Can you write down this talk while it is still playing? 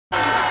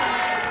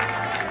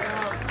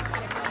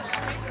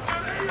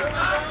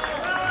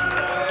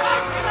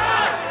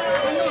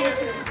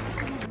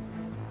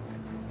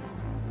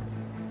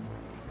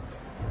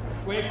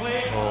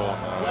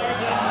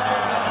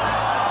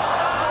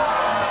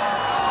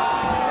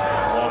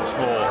once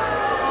more.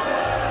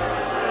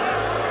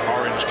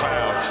 Orange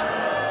clouds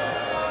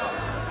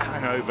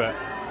hang over.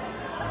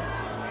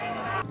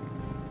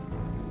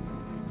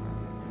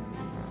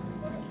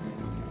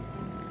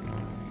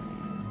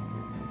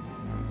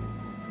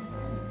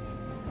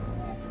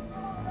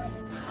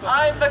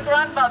 I'm a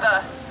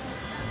grandmother.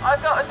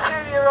 I've got a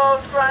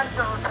 2-year-old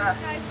granddaughter.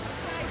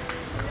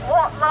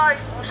 What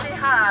life will she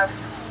have?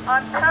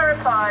 I'm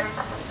terrified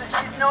that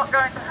she's not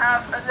going to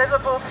have a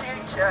livable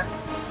future.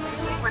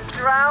 With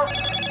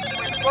droughts,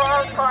 with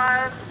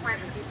wildfires, with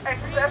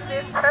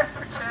excessive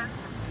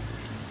temperatures,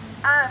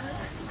 and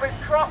with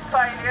crop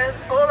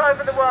failures all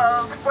over the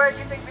world. Where do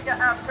you think we get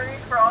our food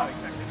from?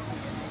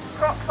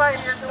 Crop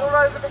failures all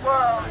over the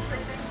world,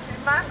 leading to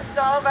mass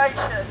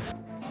starvation.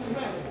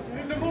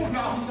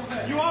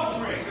 You are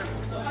free.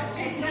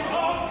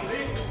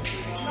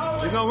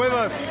 He's not with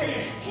us.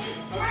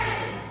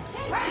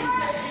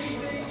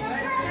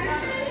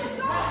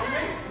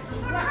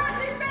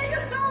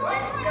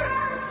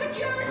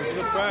 This is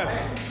the press.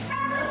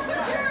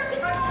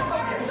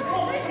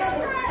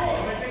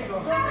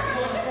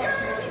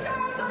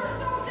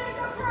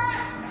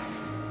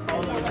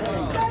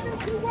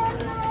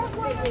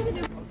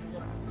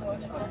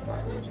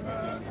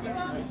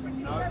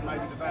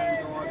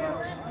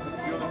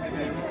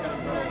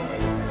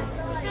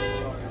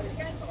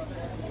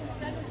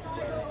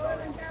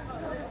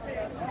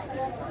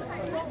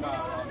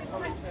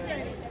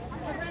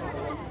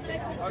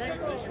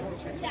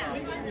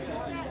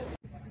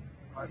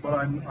 Well,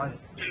 I'm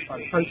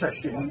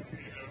protesting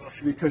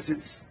because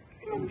it's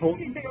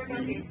important that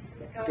we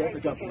get the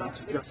government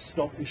to just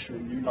stop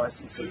issuing new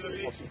licenses for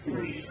fossil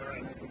fuels.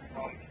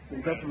 The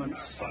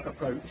government's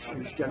approach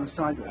is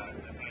genocidal.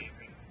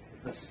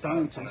 The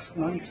scientists,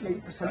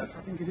 98%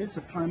 I think it is,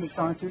 of climate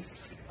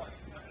scientists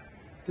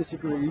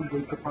disagree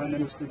with the Prime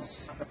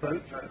Minister's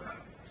approach.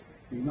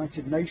 The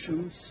United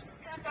Nations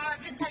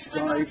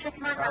describe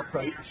our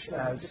approach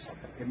as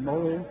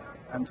immoral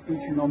and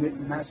economic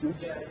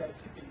madness.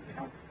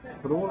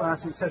 But all our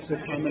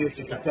successive Prime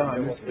Ministers have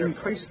done is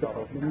increase the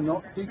problem,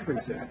 not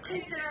decrease it.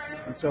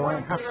 And so I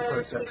have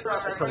to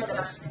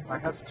protest. I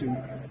have to,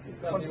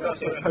 once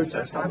that's a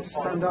protest, I have to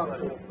stand up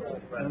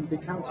and be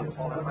counted.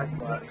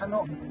 I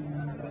cannot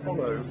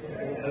follow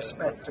or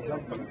respect a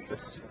government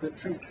that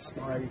treats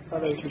my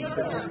fellow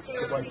individuals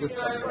the way this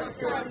government is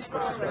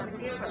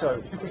doing.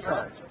 So, pick a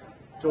side.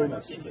 Join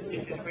us.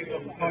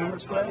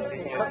 Parliament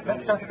Square,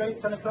 next Saturday,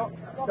 10 o'clock?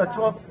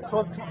 12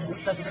 o'clock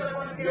next Saturday?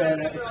 Yeah,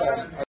 next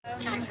Saturday.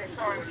 I'm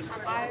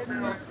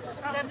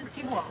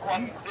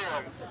 71.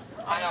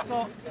 I've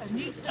got a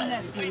niece and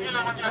nephew in their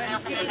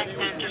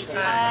 20s,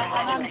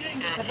 and I'm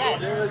doing it for them.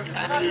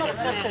 And I'm not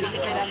just doing it for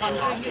them,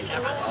 I'm doing it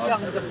for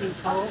younger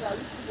people.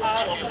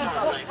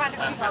 What kind of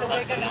future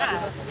we're going to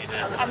have?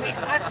 I mean,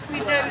 as we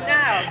know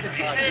now, the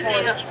tipping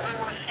points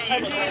are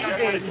nearly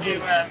being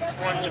reached.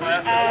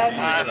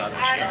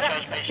 And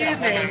that's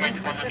assuming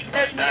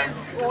there's no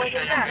new oil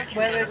and gas,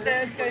 where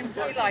there's going to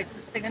be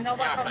licensing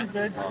another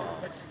 100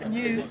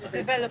 new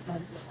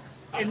developments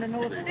in the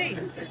North Sea.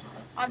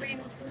 I mean,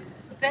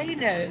 they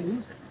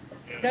know,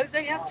 don't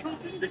they have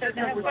children? Don't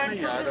they have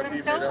grandchildren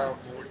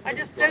themselves? I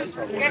just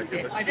don't get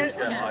it. I don't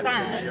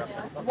understand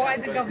why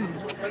the government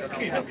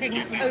is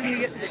looking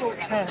only at the short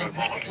term in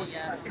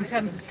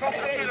terms of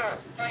profit.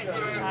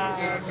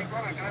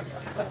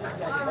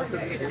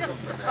 It's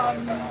just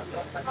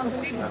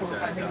unbelievable,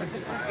 I think,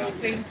 it's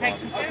being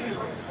taken through.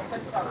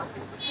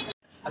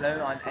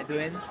 Hello, I'm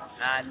Edwin,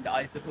 and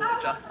I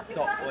support Just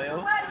Stop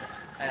Oil.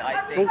 And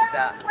I think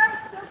that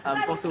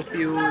fossil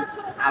fuels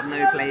have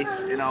no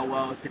place in our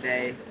world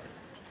today.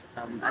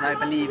 And I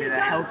believe in a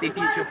healthy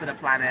future for the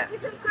planet,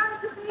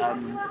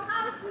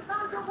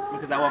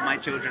 because I want my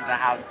children to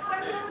have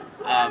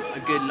a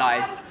good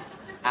life,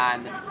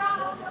 and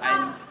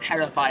I'm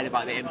terrified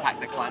about the impact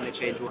that climate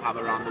change will have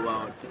around the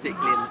world,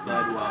 particularly in the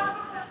third world.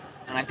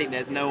 And I think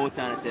there's no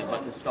alternative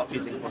but to stop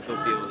using fossil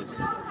fuels.